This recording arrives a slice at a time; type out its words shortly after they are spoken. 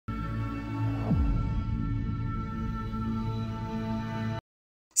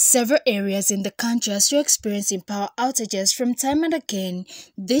Several areas in the country are still experiencing power outages from time and again.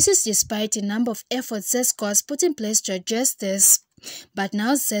 This is despite a number of efforts Zesco has put in place to address this. But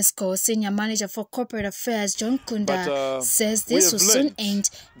now Zesco Senior Manager for Corporate Affairs John KUNDA says this will soon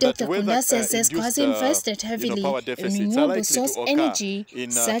end. Dr. KUNDA says Zesco has invested heavily in renewable source energy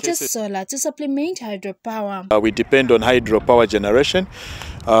such as solar to supplement hydropower. We depend on hydropower generation.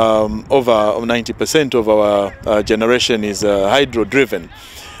 Over 90% of our generation is hydro-driven.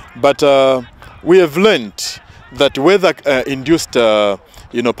 But we have learned that weather-induced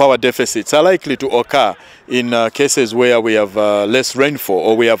power deficits are likely to occur in cases where we have less rainfall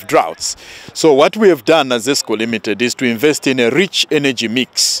or we have droughts. So what we have done as Zesco Limited is to invest in a rich energy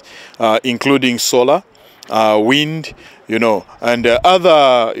mix, including solar, wind, and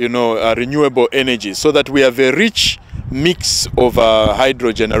other, renewable energies, so that we have a rich mix of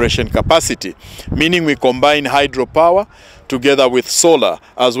hydro generation capacity, meaning we combine hydropower together with solar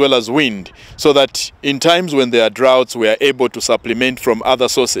as well as wind, so that in times when there are droughts we are able to supplement from other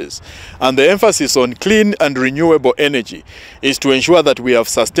sources. And the emphasis on clean and renewable energy is to ensure that we have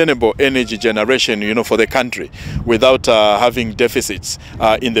sustainable energy generation for the country without having deficits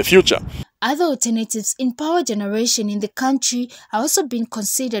in the future. Other alternatives in power generation in the country are also being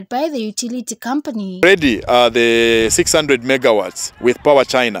considered by the utility company. Already, the 600 megawatts with Power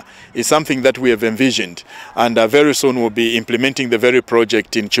China is something that we have envisioned, and very soon we'll be implementing the very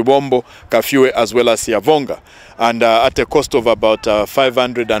project in Chibombo, Kafue, as well as Yavonga, and at a cost of about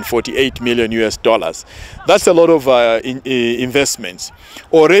 $548 million US. That's a lot of investments.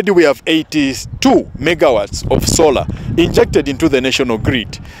 Already we have 82 megawatts of solar injected into the national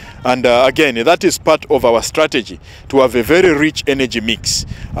grid. And again, that is part of our strategy to have a very rich energy mix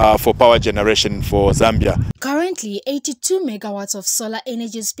for power generation for Zambia. Currently, 82 megawatts of solar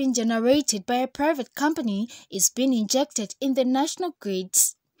energy is being generated by a private company is being injected in the national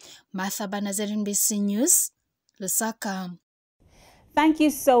grids. Martha Banazar, NBC News, Lusaka. Thank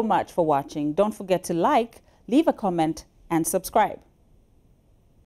you so much for watching. Don't forget to like, leave a comment, and subscribe.